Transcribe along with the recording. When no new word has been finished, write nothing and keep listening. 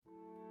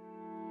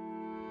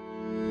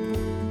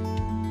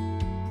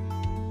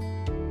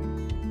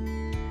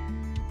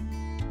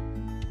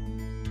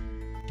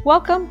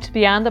Welcome to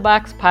Beyond the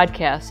Box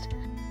podcast.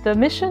 The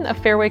mission of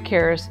Fairway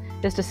Cares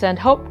is to send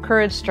hope,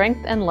 courage,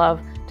 strength, and love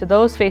to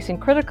those facing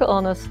critical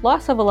illness,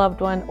 loss of a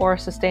loved one, or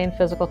sustained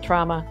physical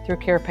trauma through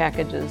care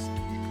packages.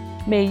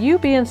 May you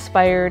be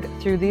inspired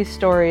through these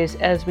stories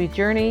as we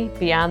journey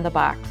beyond the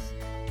box.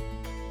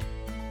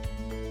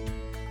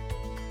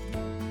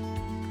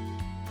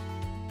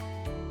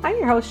 I'm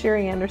your host,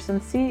 Sherry Anderson,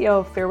 CEO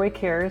of Fairway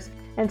Cares,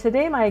 and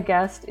today my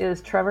guest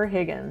is Trevor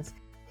Higgins.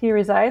 He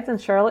resides in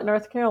Charlotte,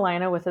 North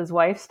Carolina with his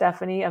wife,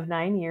 Stephanie, of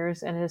 9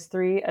 years, and his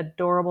 3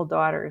 adorable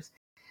daughters.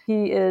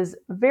 He is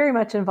very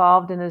much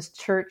involved in his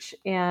church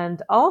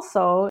and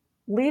also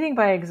leading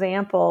by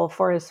example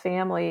for his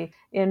family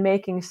in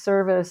making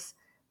service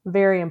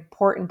very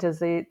important as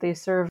they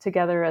serve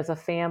together as a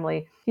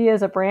family. He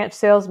is a branch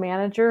sales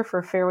manager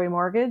for Fairway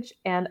Mortgage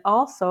and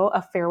also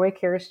a Fairway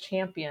Cares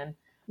champion.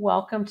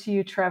 Welcome to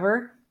you,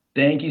 Trevor.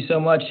 Thank you so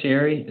much,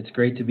 Sherry. It's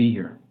great to be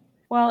here.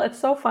 Well, it's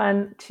so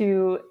fun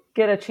to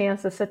get a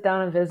chance to sit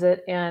down and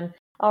visit, and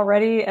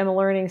already am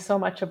learning so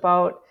much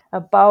about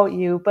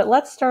you. But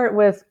let's start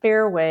with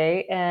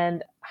Fairway.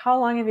 And how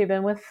long have you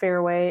been with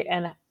Fairway,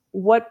 and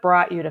what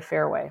brought you to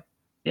Fairway?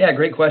 Yeah,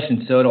 great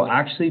question. So it'll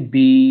actually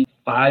be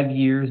 5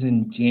 years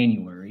in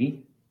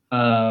January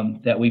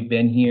that we've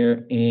been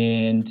here.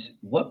 And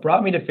what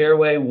brought me to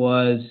Fairway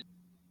was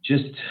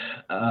just,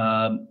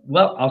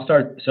 I'll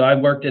start. So I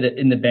worked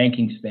in the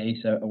banking space.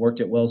 I worked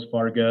at Wells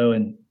Fargo,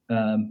 and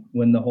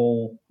when the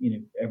whole,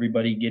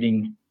 everybody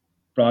getting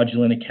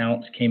fraudulent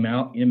accounts came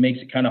out, it makes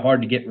it kind of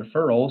hard to get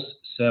referrals.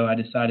 So I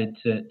decided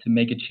to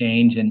make a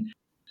change, and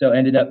so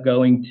ended up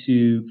going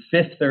to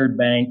Fifth Third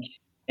Bank,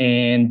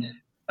 and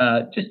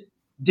just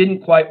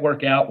didn't quite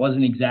work out.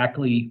 Wasn't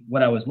exactly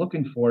what I was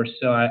looking for.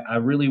 So I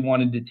really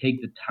wanted to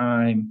take the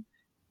time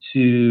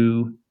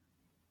to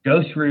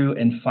go through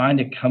and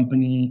find a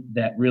company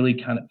that really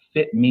kind of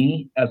fit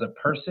me as a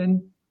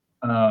person,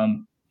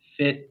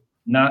 fit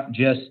not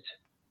just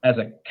as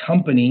a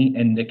company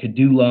and that could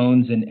do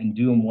loans and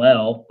do them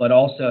well, but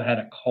also had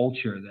a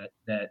culture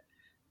that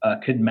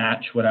could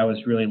match what I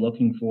was really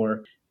looking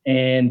for.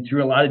 And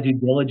through a lot of due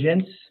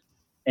diligence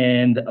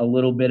and a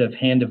little bit of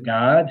hand of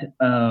God,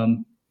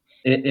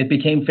 it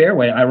became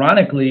Fairway.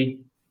 Ironically,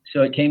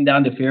 so it came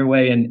down to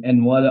Fairway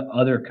and one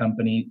other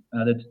company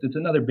that's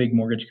another big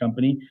mortgage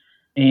company.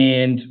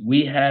 And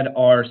we had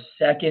our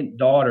second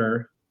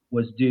daughter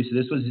was due. So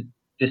this was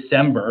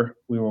December.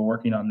 We were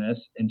working on this,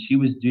 and she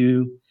was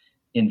due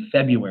in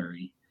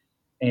February.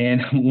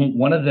 And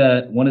one of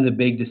the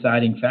big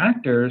deciding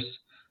factors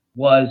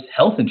was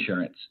health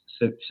insurance.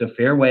 So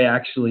Fairway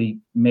actually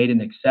made an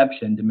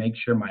exception to make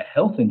sure my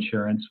health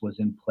insurance was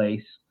in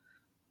place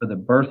for the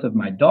birth of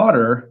my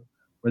daughter,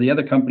 where the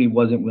other company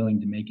wasn't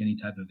willing to make any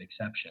type of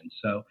exception.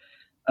 So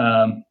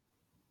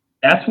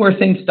that's where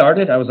things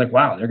started. I was like,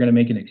 wow, they're going to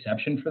make an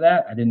exception for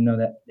that. I didn't know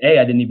that. A,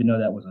 I didn't even know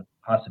that was a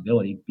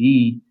possibility.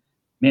 B,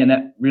 man,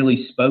 that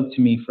really spoke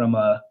to me from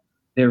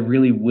they're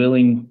really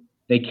willing.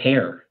 They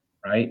care,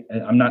 right?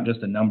 I'm not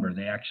just a number.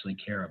 They actually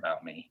care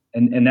about me.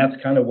 And that's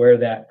kind of where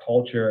that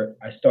culture,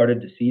 I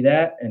started to see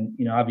that. And,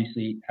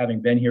 obviously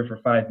having been here for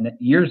 5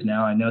 years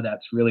now, I know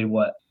that's really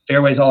what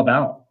Fairway's all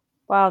about.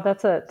 Wow,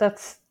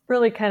 that's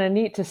really kind of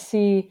neat to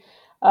see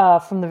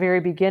from the very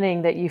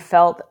beginning that you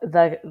felt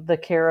the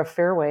care of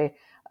Fairway.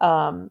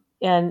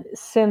 And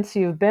since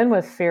you've been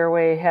with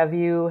Fairway, have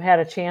you had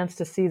a chance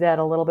to see that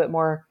a little bit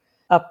more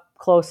up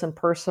close and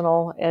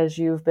personal as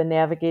you've been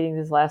navigating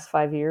these last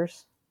 5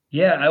 years?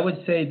 Yeah, I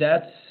would say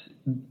that's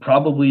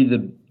probably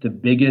the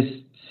biggest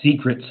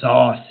secret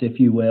sauce,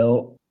 if you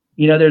will.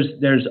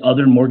 There's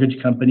other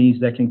mortgage companies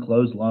that can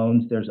close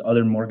loans. There's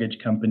other mortgage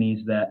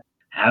companies that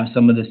have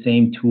some of the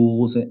same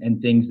tools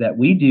and things that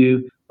we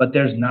do, but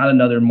there's not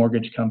another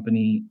mortgage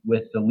company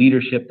with the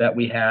leadership that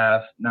we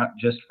have, not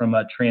just from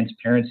a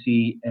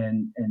transparency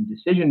and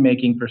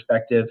decision-making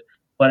perspective,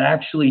 but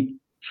actually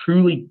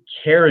truly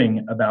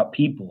caring about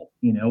people.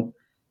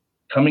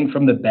 Coming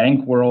from the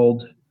bank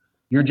world,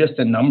 you're just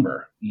a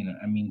number.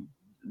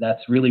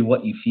 That's really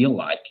what you feel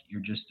like.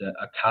 You're just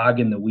a cog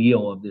in the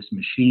wheel of this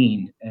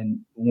machine. And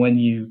when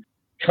you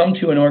come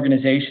to an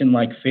organization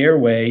like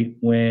Fairway,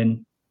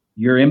 when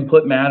your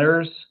input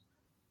matters,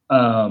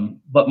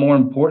 but more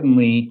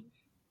importantly,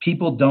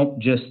 people don't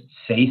just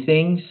say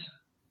things.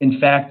 In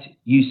fact,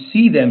 you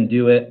see them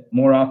do it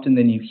more often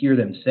than you hear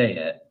them say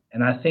it.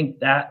 And I think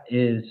that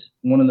is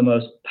one of the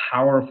most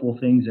powerful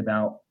things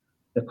about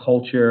the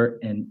culture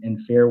and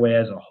Fairway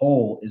as a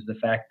whole, is the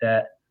fact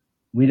that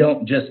we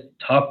don't just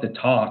talk the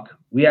talk.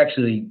 We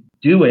actually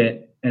do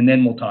it, and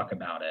then we'll talk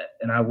about it.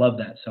 And I love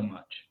that so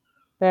much.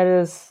 That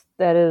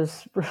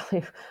is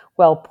really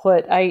well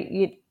put.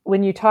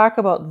 When you talk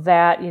about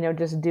that,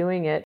 just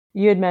doing it,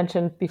 you had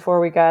mentioned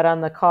before we got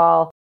on the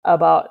call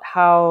about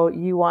how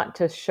you want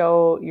to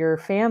show your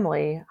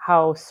family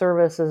how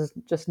service is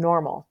just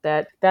normal,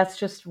 that's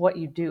just what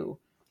you do.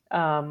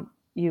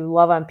 You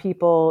love on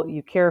people,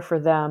 you care for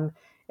them,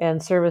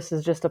 and service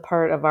is just a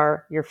part of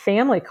your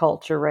family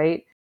culture,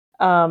 right?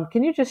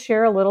 Can you just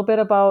share a little bit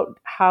about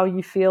how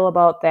you feel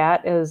about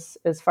that as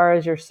far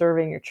as you're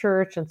serving your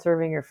church and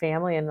serving your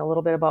family, and a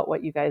little bit about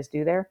what you guys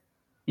do there?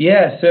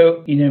 Yeah,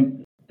 so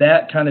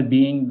that kind of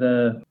being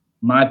the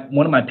my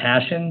one of my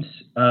passions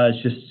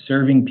is just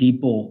serving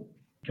people.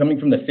 Coming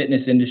from the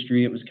fitness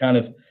industry, it was kind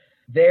of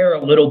there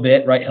a little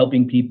bit, right?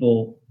 Helping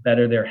people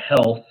better their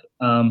health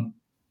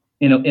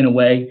in a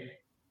way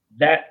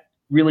that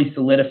really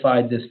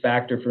solidified this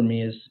factor for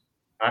me is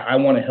I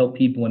want to help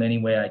people in any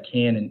way I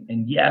can.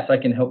 And yes, I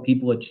can help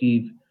people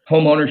achieve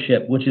home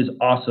ownership, which is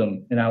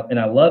awesome. And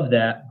I love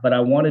that. But I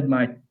wanted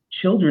my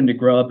children to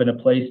grow up in a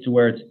place to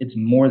where it's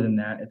more than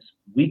that. It's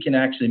we can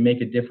actually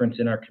make a difference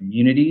in our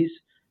communities.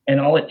 And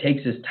all it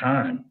takes is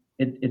time.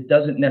 It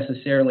doesn't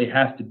necessarily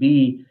have to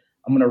be,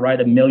 I'm going to write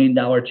 $1 million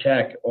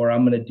check or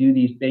I'm going to do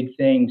these big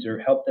things or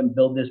help them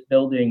build this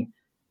building.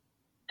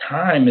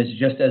 Time is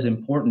just as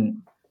important,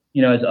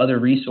 as other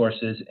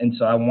resources. And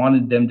so I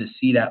wanted them to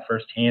see that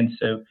firsthand.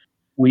 So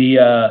we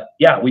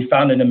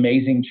found an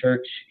amazing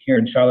church here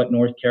in Charlotte,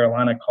 North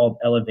Carolina called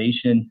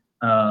Elevation,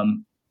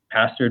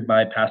 pastored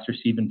by Pastor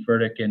Stephen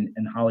Furtick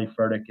and Holly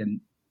Furtick.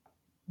 And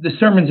the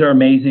sermons are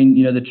amazing.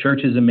 The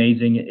church is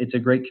amazing. It's a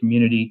great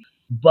community,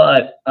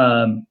 but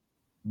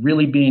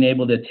really being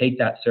able to take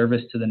that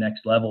service to the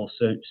next level.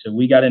 So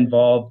we got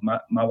involved.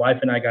 My wife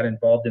and I got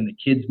involved in the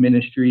kids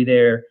ministry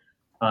there.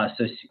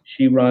 So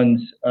she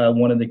runs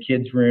one of the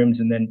kids' rooms,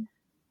 and then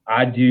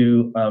I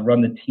do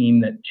run the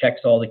team that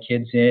checks all the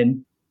kids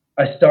in.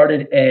 I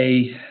started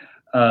a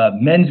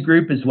men's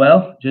group as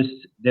well. Just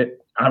that,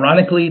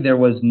 ironically, there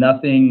was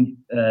nothing,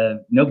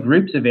 no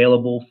groups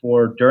available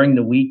for during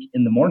the week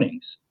in the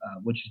mornings,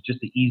 which is just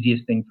the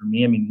easiest thing for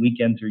me. I mean,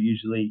 weekends are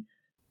usually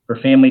for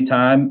family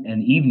time,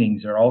 and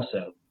evenings are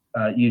also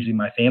usually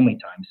my family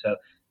time. So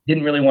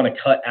didn't really want to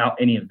cut out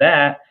any of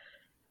that.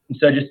 And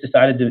so I just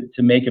decided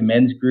to make a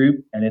men's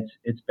group, and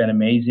it's been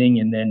amazing.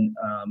 And then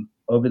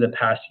over the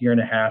past year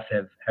and a half,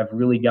 have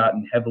really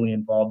gotten heavily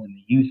involved in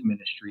the youth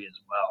ministry as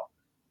well.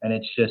 And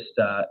it's just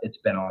it's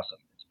been awesome.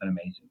 It's been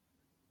amazing.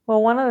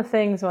 Well, one of the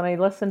things when I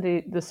listen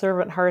to the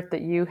servant heart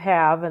that you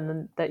have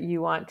and that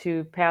you want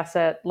to pass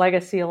that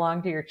legacy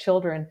along to your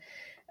children,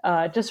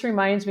 it just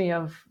reminds me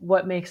of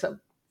what makes a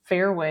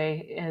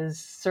Fairway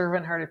is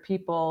servant-hearted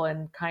people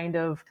and kind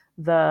of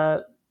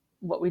the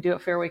what we do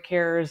at Fairway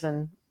Cares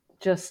and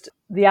just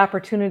the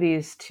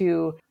opportunities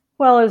to,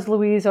 well, as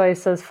Louise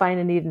always says, find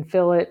a need and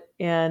fill it.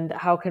 And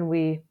how can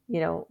we,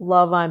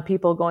 love on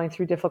people going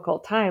through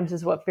difficult times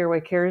is what Fairway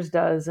Cares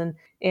does.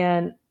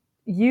 And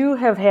you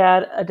have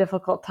had a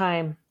difficult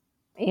time.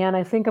 And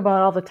I think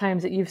about all the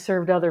times that you've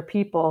served other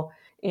people,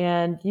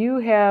 and you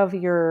have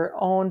your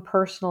own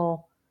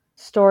personal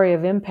story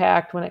of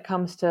impact when it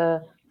comes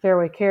to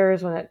Fairway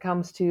Cares, when it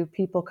comes to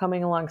people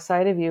coming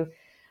alongside of you.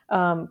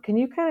 Can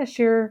you kind of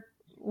share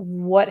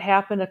what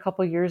happened a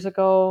couple years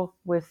ago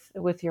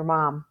with your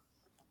mom?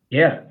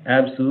 Yeah,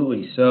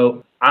 absolutely.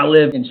 So I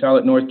live in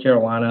Charlotte, North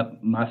Carolina.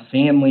 My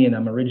family, and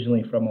I'm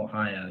originally from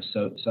Ohio.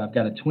 So I've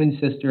got a twin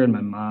sister and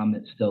my mom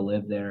that still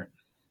live there.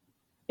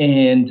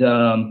 And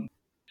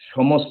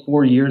almost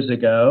 4 years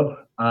ago,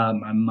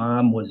 my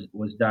mom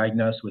was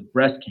diagnosed with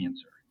breast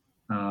cancer.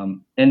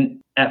 And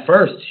at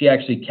first, she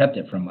actually kept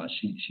it from us.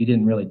 She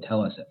didn't really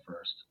tell us at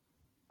first.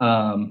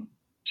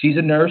 She's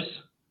a nurse,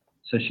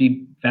 so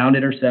she found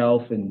it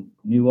herself and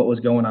knew what was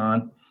going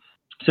on.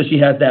 So she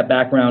has that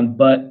background.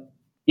 But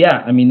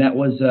yeah, I mean, that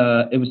was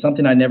it was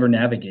something I never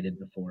navigated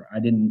before. I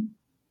didn't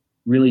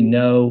really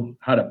know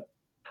how to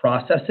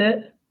process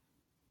it.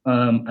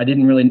 I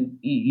didn't really.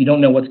 You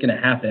don't know what's going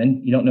to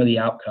happen. You don't know the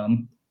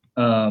outcome.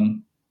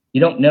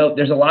 You don't know.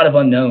 There's a lot of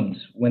unknowns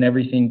when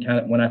everything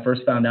when I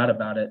first found out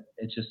about it.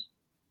 It's just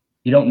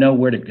you don't know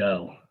where to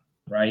go,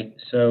 right?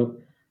 So,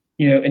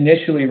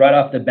 initially, right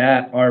off the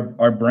bat,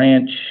 our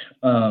branch,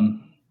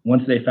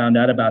 once they found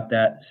out about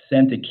that,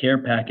 sent a care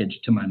package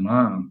to my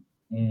mom.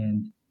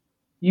 And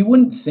you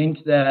wouldn't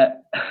think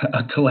that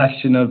a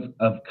collection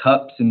of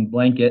cups and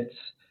blankets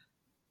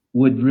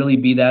would really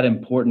be that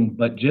important,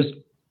 but just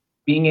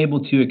being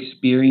able to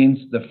experience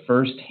the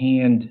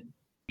firsthand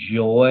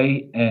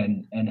joy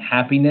and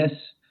happiness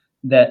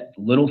that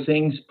little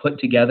things put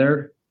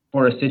together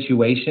for a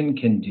situation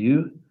can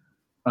do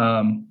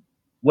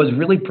was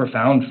really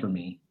profound for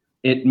me.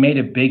 It made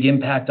a big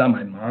impact on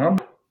my mom,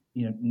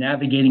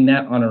 navigating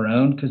that on her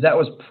own, because that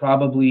was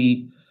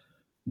probably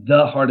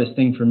the hardest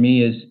thing for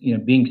me is,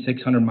 being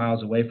 600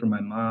 miles away from my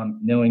mom,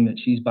 knowing that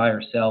she's by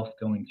herself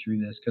going through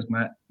this, because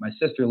my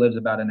sister lives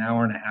about an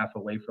hour and a half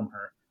away from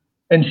her.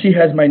 And she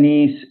has my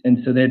niece,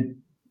 and so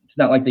it's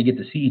not like they get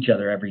to see each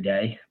other every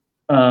day.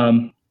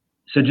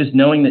 So just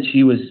knowing that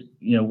she was,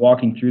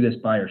 walking through this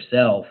by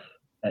herself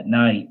at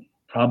night,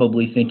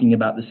 probably thinking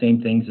about the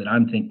same things that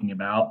I'm thinking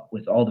about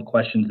with all the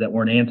questions that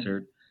weren't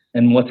answered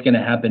and what's going to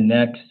happen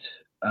next.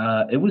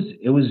 It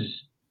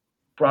was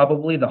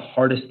probably the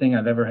hardest thing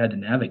I've ever had to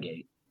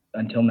navigate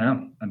until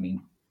now. I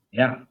mean,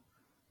 yeah.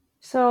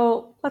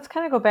 So let's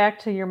kind of go back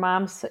to your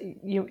mom's.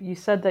 You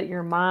said that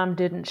your mom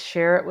didn't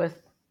share it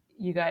with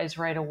you guys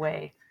right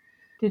away.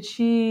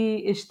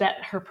 Is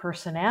that her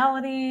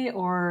personality,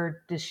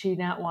 or does she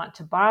not want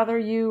to bother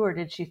you, or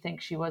did she think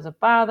she was a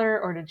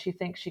bother, or did she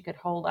think she could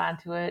hold on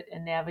to it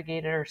and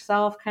navigate it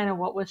herself? Kind of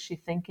what was she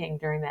thinking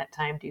during that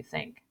time, do you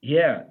think?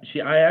 Yeah,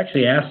 I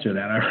actually asked her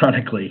that,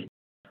 ironically.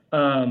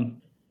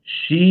 Um,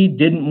 she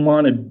didn't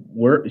want to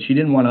work. She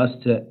didn't want us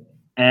to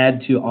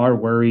add to our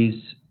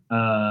worries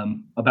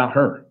about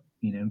her.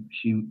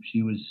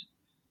 She was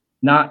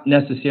not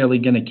necessarily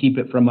going to keep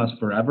it from us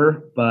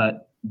forever,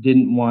 but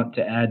didn't want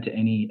to add to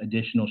any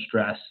additional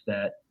stress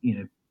that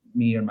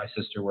me or my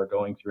sister were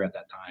going through at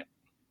that time.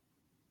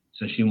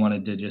 So she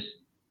wanted to just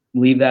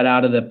leave that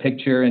out of the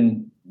picture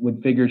and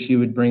would figure she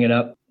would bring it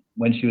up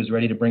when she was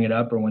ready to bring it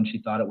up or when she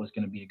thought it was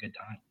going to be a good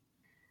time.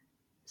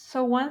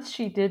 So once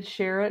she did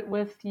share it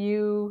with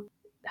you,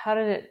 how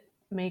did it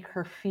make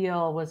her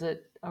feel? Was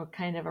it a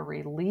kind of a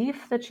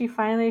relief that she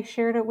finally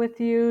shared it with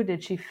you?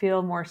 Did she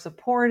feel more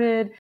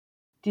supported?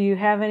 Do you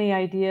have any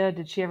idea?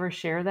 Did she ever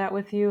share that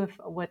with you?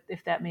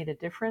 If that made a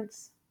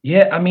difference?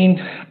 Yeah, I mean,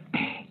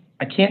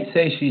 I can't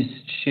say she's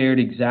shared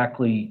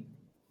exactly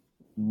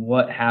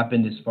what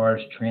happened as far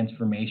as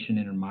transformation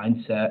in her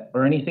mindset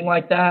or anything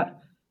like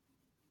that.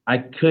 I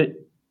could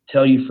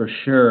tell you for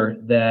sure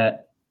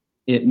that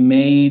it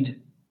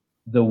made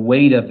the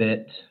weight of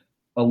it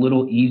a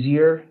little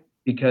easier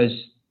because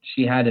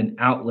she had an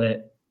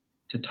outlet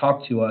to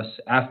talk to us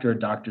after a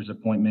doctor's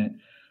appointment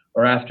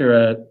or after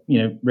a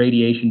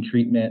radiation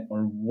treatment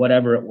or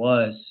whatever it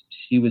was.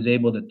 She was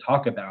able to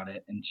talk about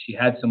it, and she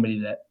had somebody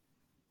that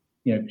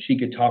she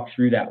could talk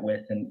through that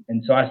with,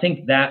 and so I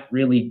think that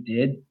really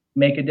did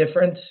make a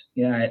difference.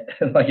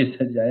 Like I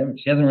said,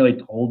 she hasn't really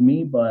told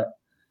me, but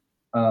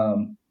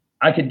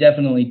I could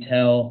definitely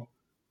tell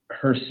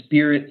her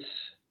spirits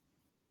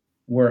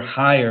were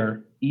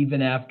higher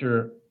even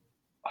after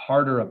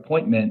harder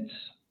appointments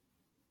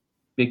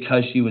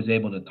because she was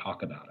able to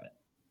talk about it.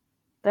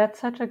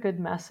 That's such a good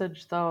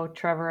message, though,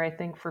 Trevor, I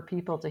think, for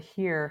people to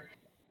hear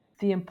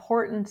the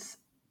importance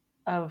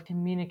of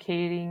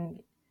communicating,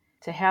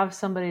 to have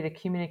somebody to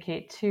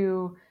communicate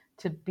to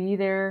be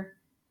there,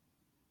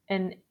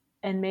 and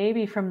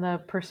maybe from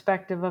the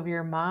perspective of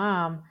your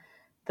mom,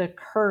 the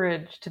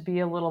courage to be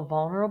a little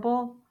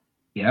vulnerable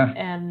Yeah,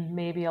 and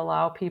maybe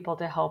allow people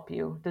to help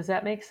you. Does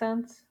that make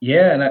sense?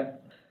 yeah, and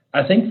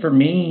I think for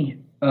me,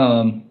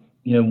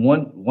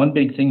 one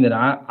big thing that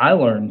I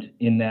learned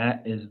in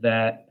that is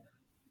that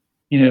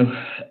you know,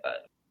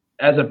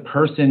 as a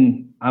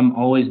person, I'm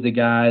always the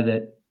guy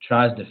that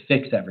tries to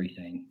fix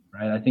everything,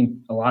 right? I think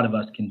a lot of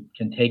us can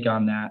take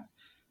on that,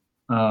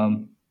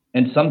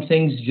 and some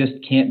things just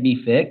can't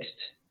be fixed,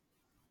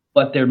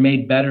 but they're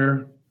made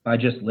better by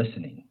just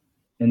listening.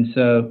 And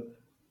so,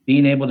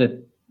 being able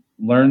to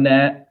learn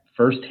that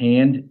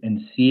firsthand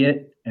and see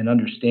it and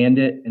understand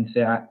it and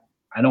say,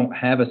 I don't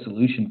have a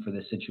solution for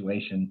this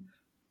situation.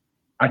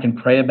 I can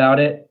pray about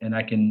it, and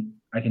I can.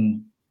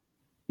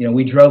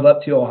 We drove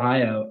up to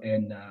Ohio,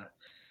 and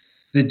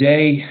the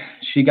day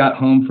she got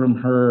home from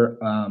her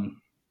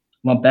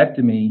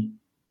lumpectomy,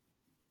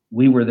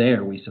 we were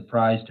there. We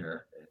surprised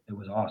her. It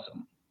was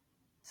awesome.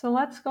 So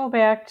let's go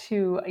back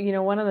to,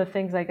 one of the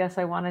things I guess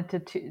I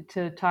wanted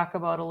to talk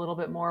about a little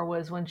bit more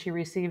was when she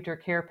received her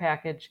care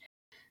package.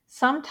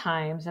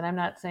 Sometimes, and I'm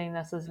not saying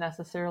this is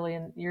necessarily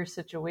in your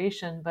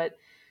situation, but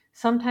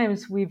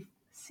sometimes we've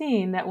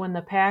seen that when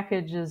the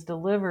package is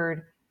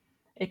delivered,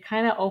 it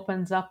kind of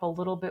opens up a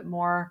little bit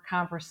more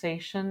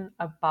conversation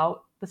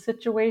about the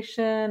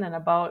situation and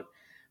about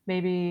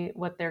maybe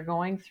what they're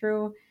going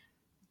through.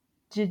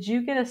 Did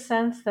you get a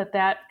sense that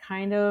that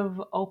kind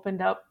of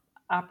opened up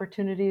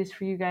opportunities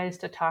for you guys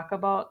to talk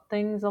about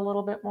things a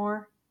little bit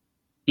more?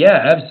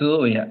 Yeah,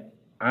 absolutely.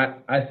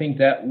 I think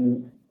that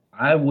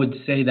I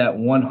would say that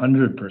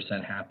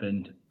 100%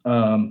 happened,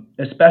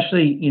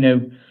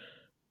 especially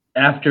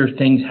after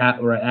things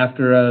happen or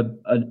after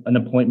an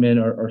appointment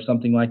or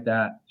something like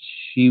that.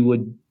 She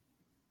would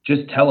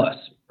just tell us,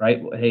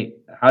 right? Hey,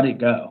 how did it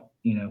go?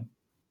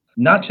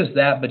 Not just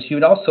that, but she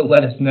would also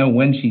let us know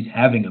when she's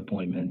having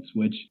appointments,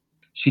 which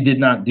she did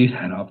not do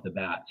that off the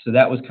bat. So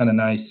that was kind of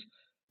nice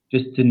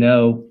just to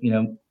know,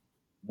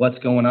 what's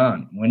going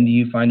on. When do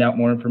you find out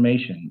more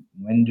information?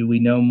 When do we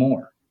know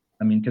more?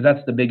 I mean, because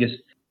that's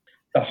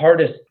the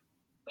hardest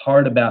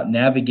part about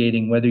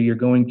navigating, whether you're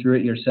going through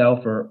it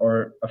yourself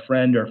or a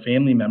friend or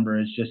family member,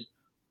 is just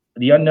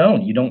the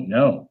unknown. You don't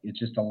know. It's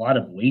just a lot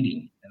of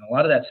waiting. And a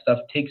lot of that stuff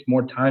takes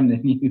more time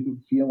than you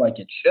feel like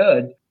it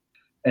should.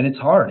 And it's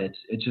hard.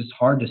 It's just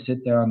hard to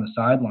sit there on the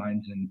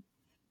sidelines and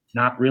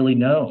not really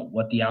know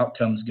what the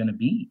outcome's going to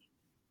be.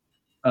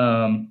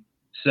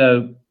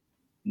 So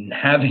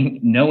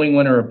knowing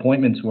when her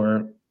appointments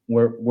were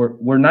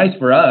nice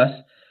for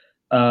us,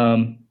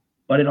 um,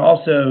 but it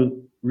also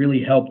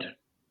really helped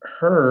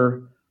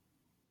her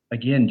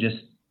again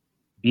just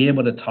be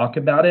able to talk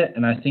about it,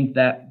 and I think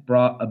that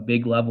brought a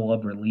big level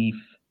of relief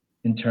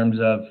in terms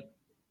of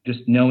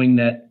just knowing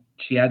that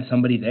she had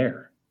somebody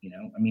there.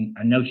 I mean,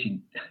 I know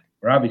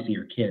we're obviously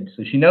her kids,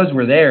 so she knows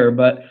we're there,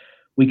 but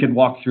we could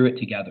walk through it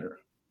together.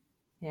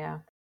 Yeah.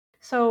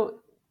 So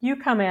You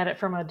come at it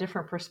from a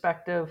different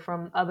perspective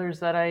from others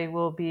that I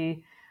will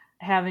be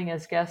having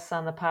as guests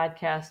on the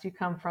podcast. You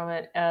come from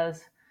it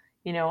as,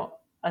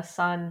 a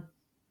son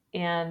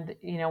and,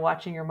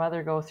 watching your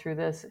mother go through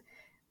this.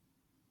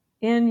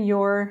 In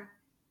your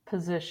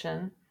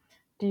position,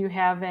 do you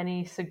have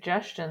any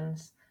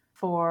suggestions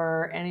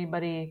for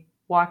anybody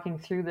walking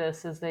through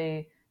this as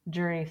they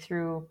journey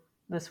through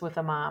this with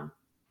a mom?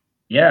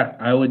 Yeah,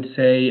 I would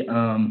say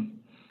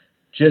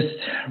just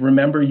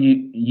remember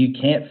you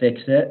can't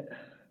fix it.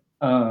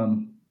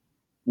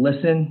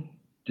 Listen,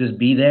 just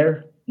be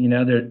there.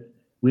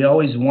 We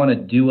always want to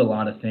do a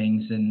lot of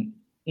things, and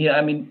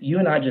I mean, you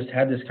and I just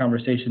had this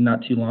conversation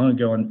not too long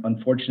ago, and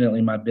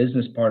unfortunately, my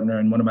business partner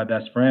and one of my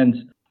best friends,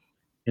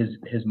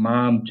 his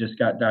mom just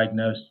got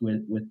diagnosed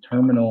with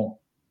terminal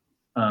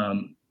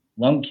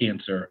lung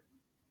cancer,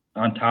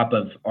 on top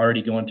of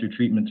already going through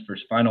treatments for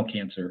spinal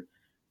cancer.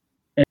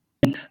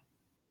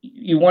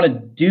 You want to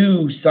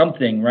do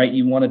something, right?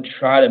 You want to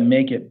try to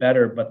make it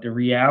better, but the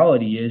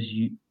reality is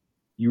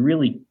you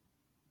really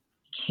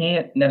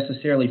can't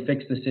necessarily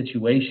fix the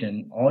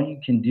situation. All you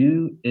can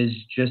do is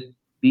just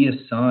be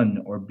a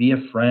son or be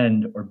a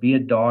friend or be a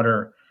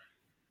daughter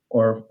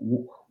or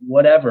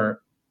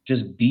whatever.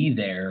 Just be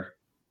there,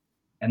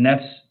 and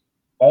that's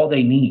all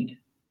they need.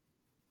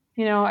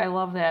 I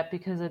love that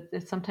because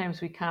it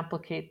sometimes we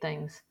complicate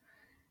things,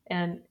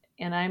 and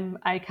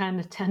I kind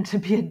of tend to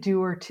be a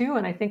doer too,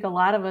 and I think a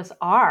lot of us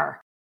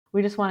are.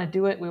 We just want to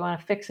do it. We want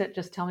to fix it.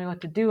 Just tell me what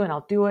to do, and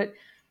I'll do it.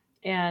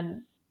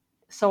 And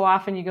so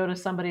often you go to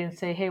somebody and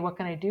say, "Hey, what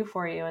can I do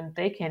for you?" And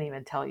they can't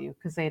even tell you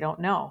because they don't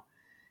know.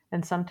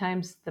 And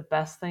sometimes the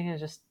best thing is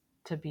just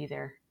to be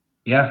there.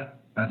 Yeah,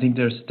 I think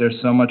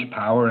there's so much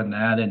power in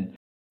that, and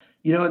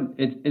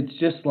it's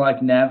just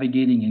like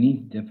navigating any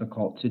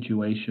difficult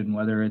situation,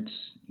 whether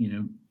it's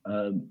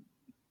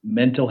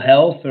mental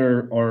health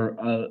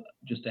or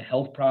just a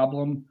health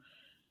problem,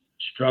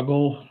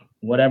 struggle,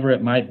 whatever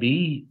it might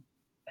be.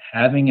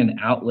 Having an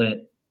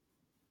outlet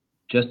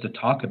just to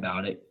talk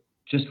about it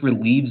just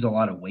relieves a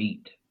lot of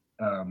weight.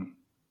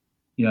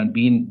 And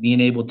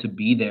being able to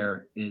be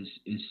there is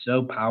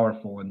so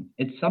powerful, and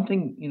it's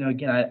something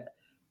again,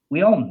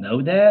 we all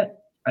know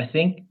that. I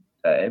think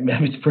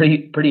it's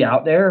pretty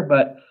out there,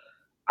 but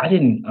I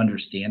didn't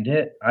understand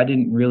it. I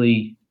didn't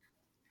really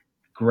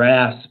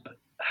grasp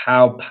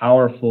how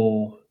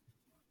powerful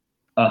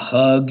a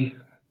hug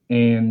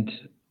and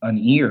an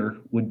ear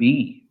would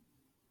be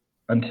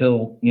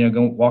until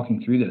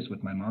walking through this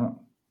with my mom.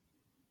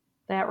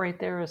 That right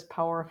there is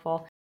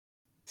powerful.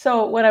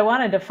 So what I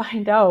wanted to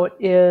find out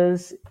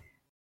is,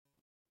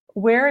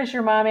 where is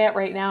your mom at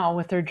right now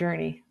with her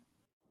journey?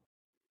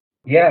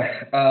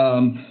 Yeah.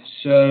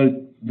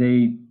 So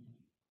they,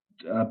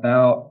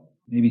 about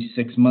maybe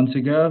 6 months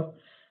ago,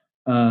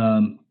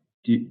 in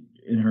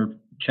her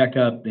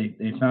checkup,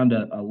 they found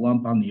a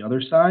lump on the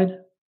other side.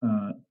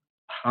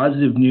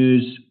 Positive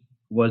news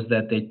was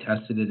that they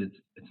tested it.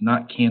 It's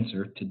not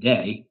cancer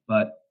today,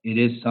 but it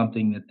is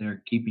something that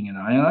they're keeping an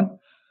eye on.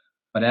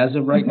 But as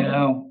of right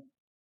now,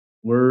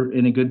 we're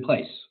in a good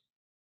place.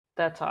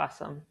 That's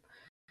awesome.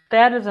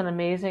 That is an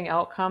amazing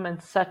outcome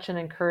and such an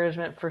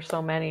encouragement for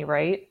so many,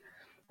 right?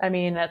 I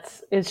mean,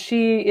 is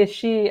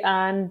she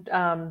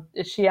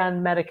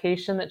on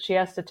medication that she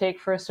has to take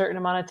for a certain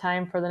amount of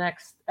time for the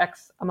next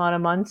X amount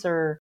of months,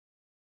 or?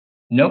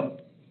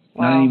 Nope,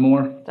 Wow, not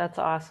anymore. That's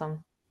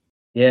awesome.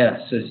 Yeah,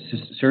 so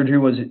surgery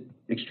was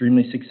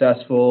extremely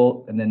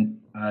successful, and then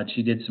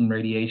she did some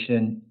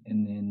radiation,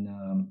 and then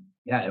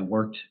it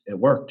worked. It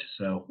worked.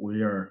 So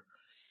we are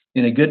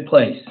in a good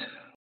place.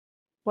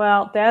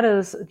 Well, that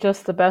is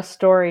just the best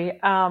story.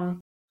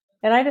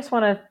 And I just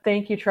want to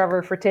thank you,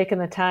 Trevor, for taking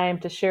the time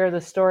to share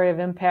the story of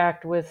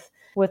impact with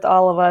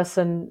all of us,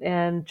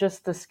 and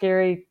just the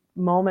scary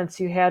moments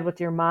you had with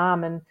your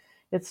mom. And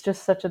it's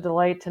just such a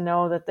delight to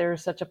know that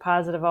there's such a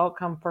positive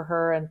outcome for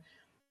her.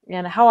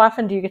 And how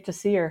often do you get to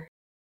see her?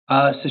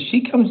 So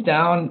she comes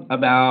down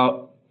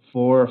about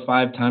 4 or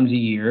 5 times a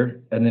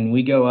year, and then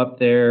we go up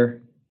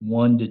there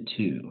 1 to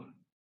 2.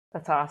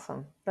 That's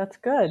awesome. That's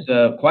good.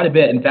 So quite a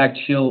bit. In fact,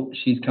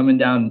 she's coming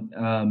down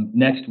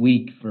next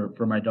week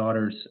for my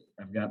daughters.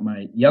 I've got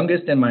my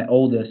youngest and my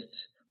oldest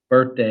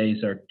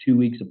birthdays are 2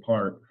 weeks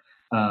apart,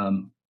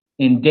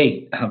 in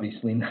date,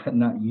 obviously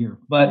not year,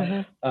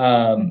 but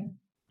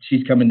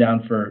she's coming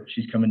down for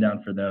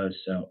those.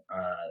 So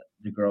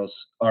the girls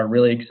are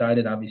really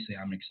excited. Obviously,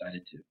 I'm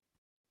excited too.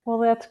 Well,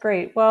 that's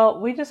great.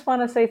 Well, we just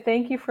want to say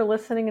thank you for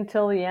listening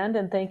until the end.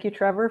 And thank you,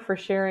 Trevor, for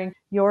sharing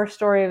your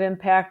story of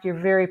impact, your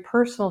very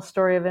personal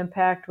story of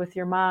impact with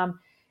your mom,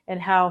 and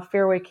how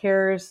Fairway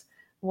Cares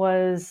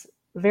was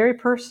very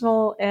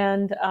personal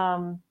and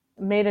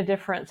made a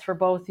difference for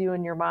both you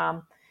and your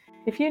mom.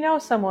 If you know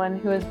someone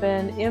who has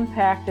been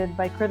impacted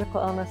by critical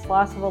illness,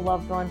 loss of a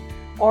loved one,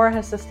 or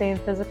has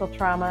sustained physical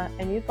trauma,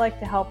 and you'd like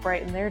to help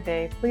brighten their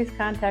day, please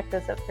contact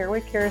us at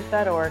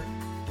fairwaycares.org.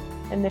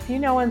 And if you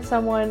know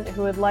someone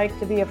who would like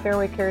to be a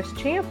Fairway Cares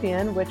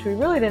champion, which we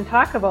really didn't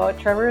talk about,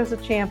 Trevor is a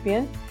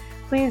champion,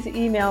 please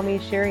email me,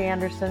 Sherry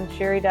Anderson,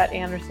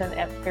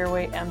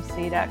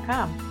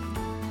 sherry.anderson@fairwaymc.com.